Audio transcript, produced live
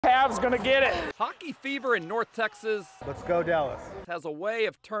Avs gonna get it. Hockey fever in North Texas. Let's go Dallas. Has a way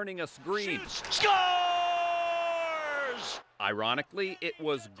of turning us green. Shoots, scores! Ironically, it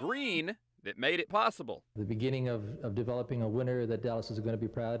was green that made it possible. The beginning of developing a winner that Dallas is going to be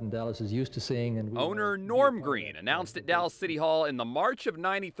proud and Dallas is used to seeing. And Owner Norm Green announced at Dallas City Hall in the March of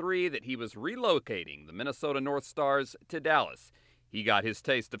 '93 that he was relocating the Minnesota North Stars to Dallas. He got his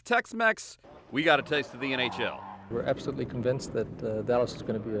taste of Tex-Mex. We got a taste of the NHL. We're absolutely convinced that Dallas is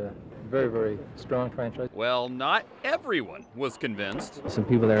going to be a very, very strong franchise. Well, not everyone was convinced. Some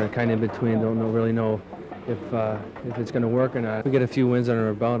people that are kind of in between don't really know if it's going to work or not. If we get a few wins under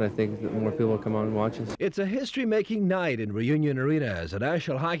our belt, I think that more people will come out and watch us. It's a history-making night in Reunion Arena as the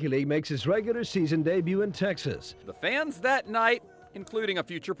National Hockey League makes its regular season debut in Texas. The fans that night, including a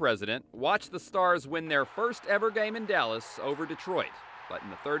future president, watched the Stars win their first ever game in Dallas over Detroit. But in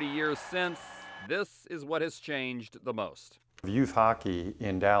the 30 years since, this is what has changed the most. Youth hockey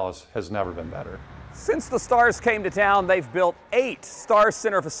in Dallas has never been better. Since the Stars came to town, they've built 8 Stars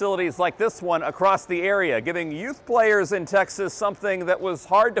Center facilities like this one across the area, giving youth players in Texas something that was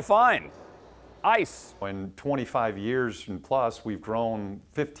hard to find: ice. In 25 years and plus, we've grown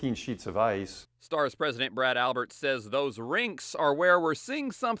 15 sheets of ice. Stars president Brad Albert says those rinks are where we're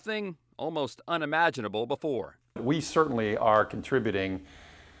seeing something almost unimaginable before. We certainly are contributing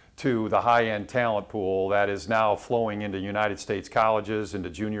to the high-end talent pool that is now flowing into United States colleges, into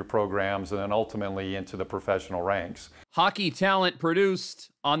junior programs, and then ultimately into the professional ranks. Hockey talent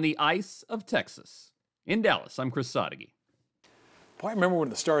produced on the ice of Texas. In Dallas, I'm Chris Sadeghi. Boy, I remember when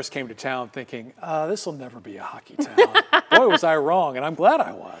the Stars came to town thinking, this will never be a hockey town. Boy, was I wrong, and I'm glad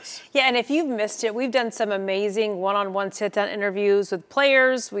I was. Yeah, and if you've missed it, we've done some amazing one-on-one sit-down interviews with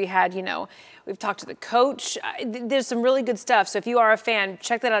players. We had, we've talked to the coach. There's some really good stuff. So if you are a fan,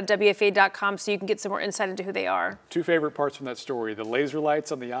 check that out at WFA.com so you can get some more insight into who they are. 2 favorite parts from that story: the laser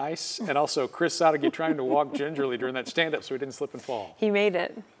lights on the ice, and also Chris Sadeghi trying to walk gingerly during that stand-up so he didn't slip and fall. He made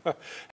it.